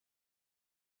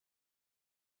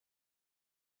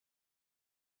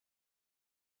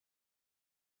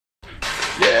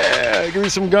Yeah, give me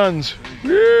some guns.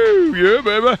 Woo, yeah,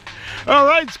 baby. All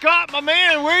right, Scott, my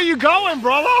man, where are you going,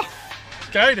 brother?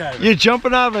 Skydiving. You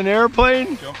jumping out of an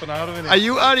airplane? Jumping out of an airplane. Are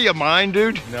you out of your mind,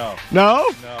 dude? No. No?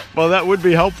 No. Well, that would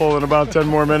be helpful in about 10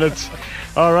 more minutes.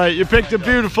 All right, you picked a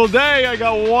beautiful day. I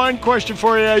got one question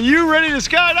for you. Are you ready to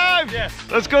skydive? Yes.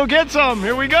 Let's go get some.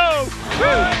 Here we go.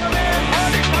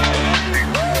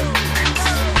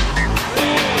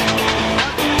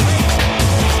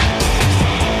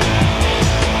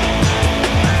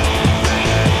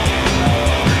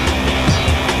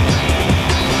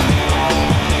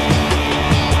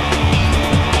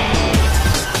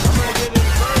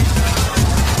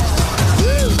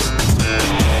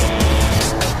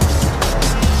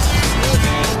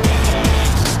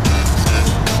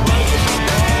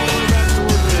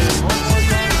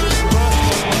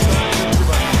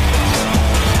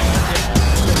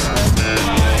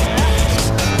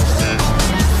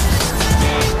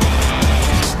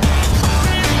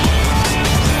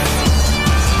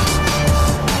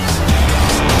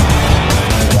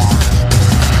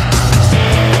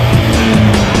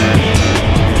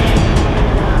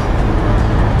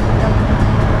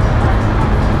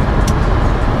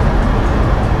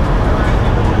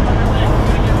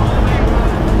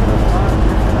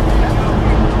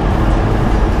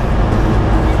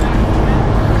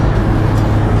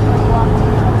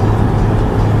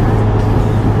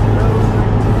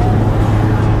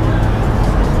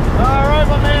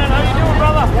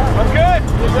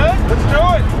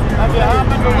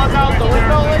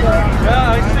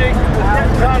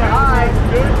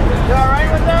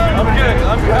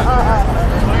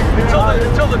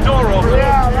 Until the door opens.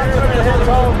 Yeah, that's what it is.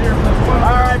 All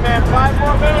right, man. 5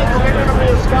 more minutes. You're going to be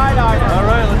a skydiver. All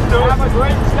right, let's do it. Have a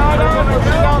great skydive. We'll see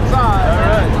you outside. All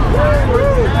right.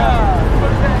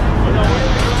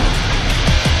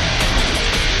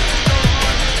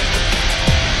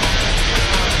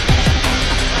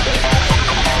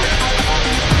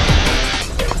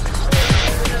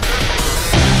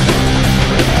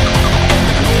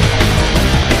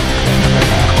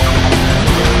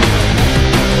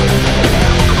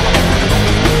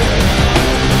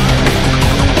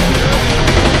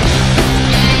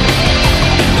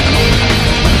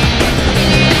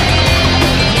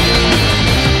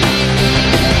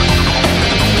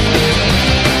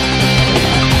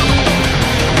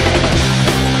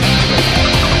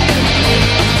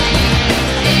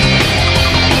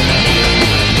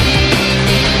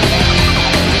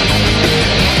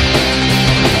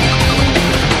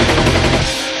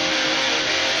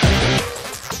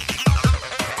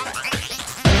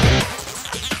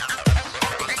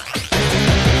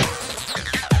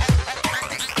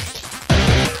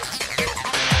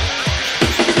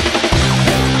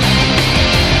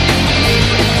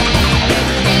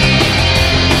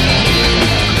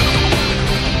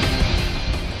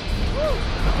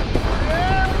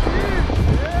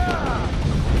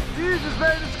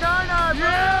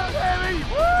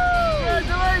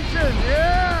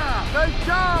 Yeah. Nice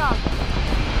job!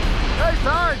 Nice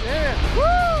hard, yeah! Woo!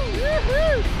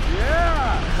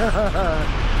 Yeah!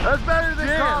 That's better than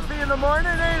coffee in the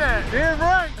morning, ain't it? Damn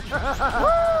right!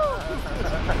 Woo!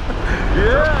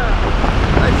 Yeah!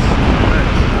 Nice!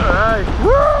 Alright!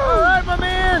 Woo! Alright, my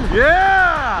man!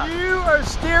 Yeah! You are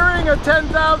steering a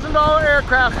 $10,000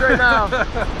 aircraft right now.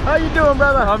 How you doing,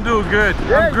 brother? I'm doing good.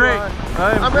 Yeah, I'm great.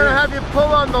 I'm going to have you pull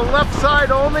on the left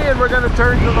side only, and we're going to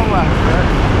turn to the left.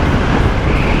 Right?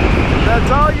 That's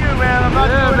all you, man. I'm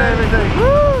not doing anything.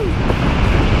 Woo!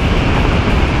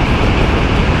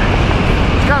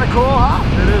 It's kind of cool, huh?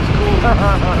 It is cool.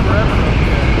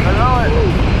 I know it.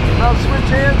 Now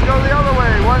switch hands, go the other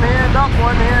way. One hand up,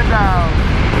 one hand down.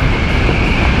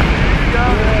 There you go.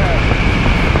 Yeah.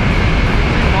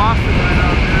 See Boston right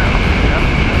out there. Yep.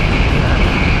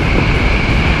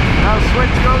 Now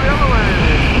switch, go the other way.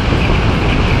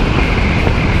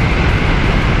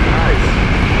 Nice.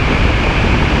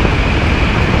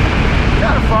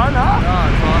 Kind of fun, huh? Oh,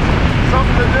 it's awesome.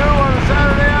 Something to do on a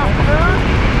Saturday afternoon?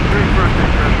 Great birthday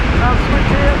present. Now switch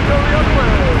hands, go the other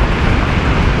way.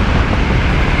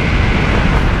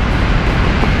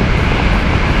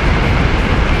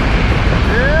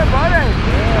 Yeah, buddy.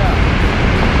 Yeah.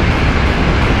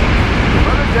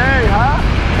 What a day, huh?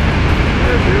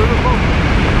 Yeah, beautiful.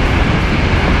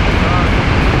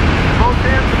 Both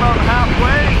hands about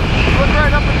halfway. Look right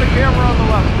up at the camera on the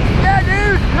left. Yeah,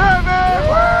 dude. Yeah, man.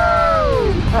 Woo!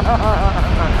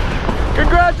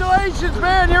 Congratulations,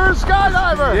 man. You're a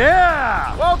skydiver.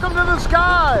 Yeah. Welcome to the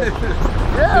sky.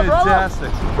 Yeah,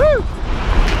 fantastic. Brother. Woo!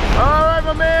 All right,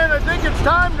 my man. I think it's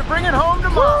time to bring it home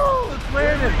tomorrow. Let's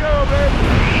land it. Here we go, baby.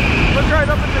 Look right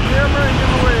up at the camera and give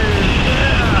a wave.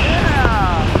 Yeah.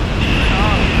 Yeah.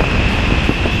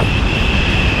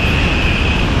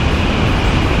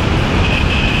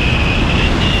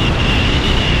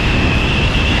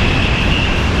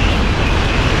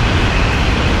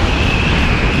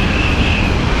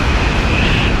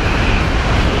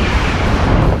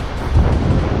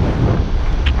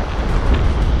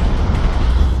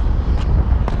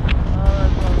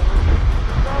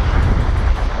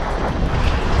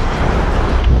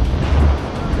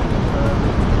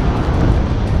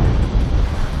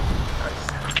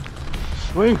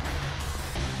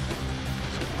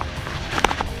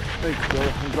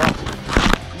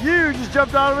 You just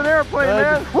jumped out of an airplane,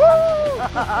 man. Thank Woo!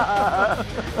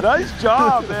 Nice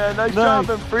job, man. Nice job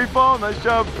in free fall. Nice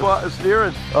job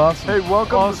steering. Awesome. Hey,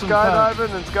 welcome Awesome to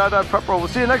skydiving and Skydive Pepperell. We'll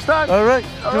see you next time. All right,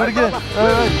 do it again. All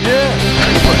right,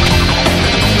 yeah.